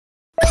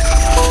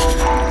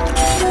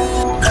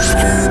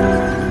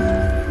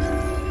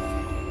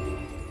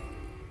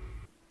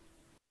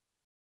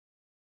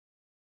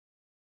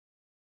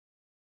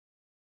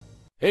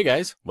Hey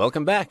guys,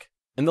 welcome back.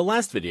 In the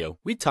last video,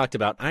 we talked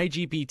about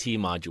IGBT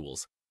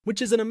modules,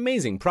 which is an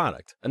amazing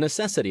product, a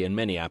necessity in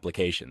many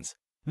applications.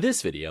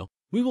 This video,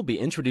 we will be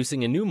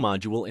introducing a new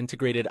module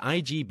integrated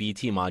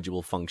IGBT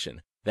module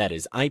function, that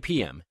is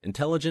IPM,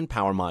 Intelligent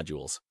Power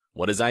Modules.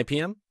 What is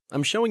IPM?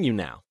 I'm showing you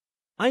now.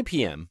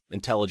 IPM,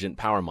 Intelligent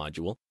Power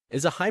Module,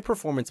 is a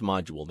high-performance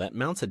module that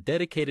mounts a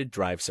dedicated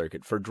drive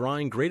circuit for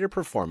drawing greater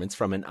performance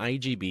from an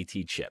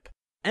IGBT chip.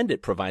 And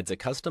it provides a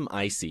custom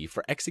IC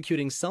for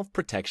executing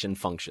self-protection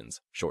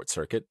functions, short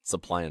circuit,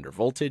 supply under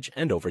voltage,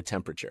 and over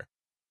temperature.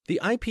 The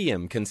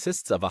IPM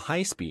consists of a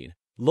high-speed,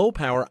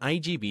 low-power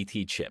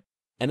IGBT chip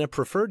and a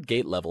preferred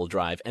gate-level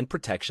drive and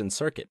protection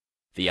circuit.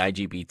 The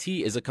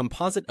IGBT is a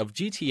composite of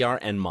GTR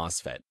and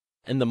MOSFET,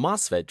 and the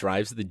MOSFET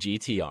drives the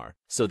GTR,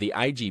 so the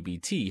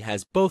IGBT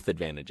has both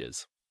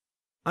advantages.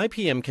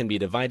 IPM can be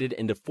divided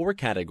into 4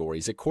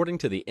 categories according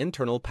to the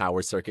internal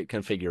power circuit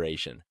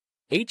configuration.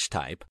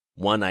 H-type,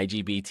 1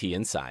 IGBT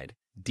inside,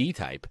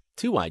 D-type,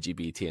 2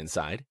 IGBT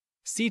inside,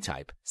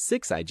 C-type,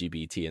 6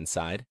 IGBT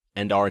inside,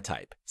 and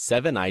R-type,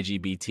 7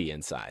 IGBT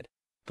inside.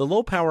 The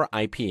low-power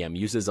IPM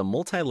uses a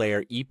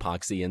multi-layer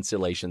epoxy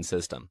insulation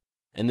system,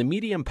 and the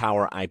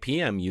medium-power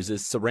IPM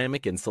uses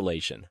ceramic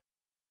insulation.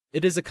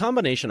 It is a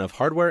combination of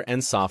hardware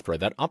and software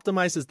that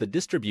optimizes the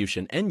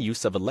distribution and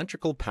use of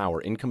electrical power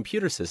in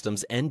computer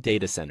systems and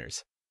data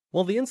centers.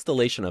 While the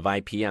installation of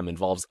IPM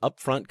involves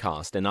upfront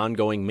cost and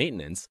ongoing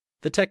maintenance,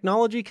 the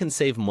technology can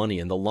save money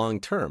in the long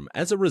term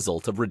as a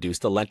result of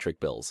reduced electric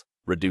bills,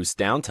 reduced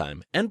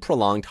downtime, and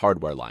prolonged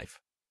hardware life.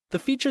 The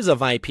features of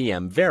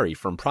IPM vary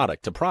from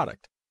product to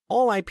product.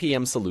 All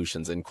IPM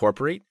solutions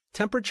incorporate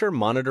temperature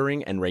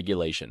monitoring and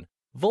regulation,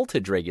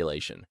 voltage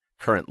regulation,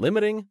 current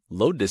limiting,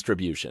 load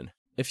distribution.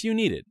 If you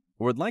need it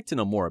or would like to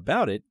know more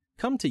about it,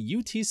 come to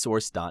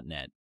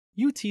utsource.net.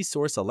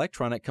 Utsource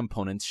electronic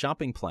components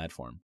shopping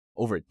platform.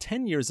 Over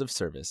 10 years of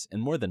service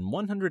in more than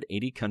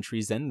 180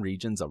 countries and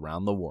regions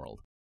around the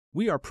world.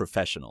 We are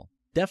professional,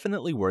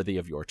 definitely worthy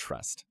of your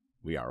trust.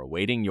 We are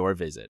awaiting your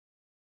visit.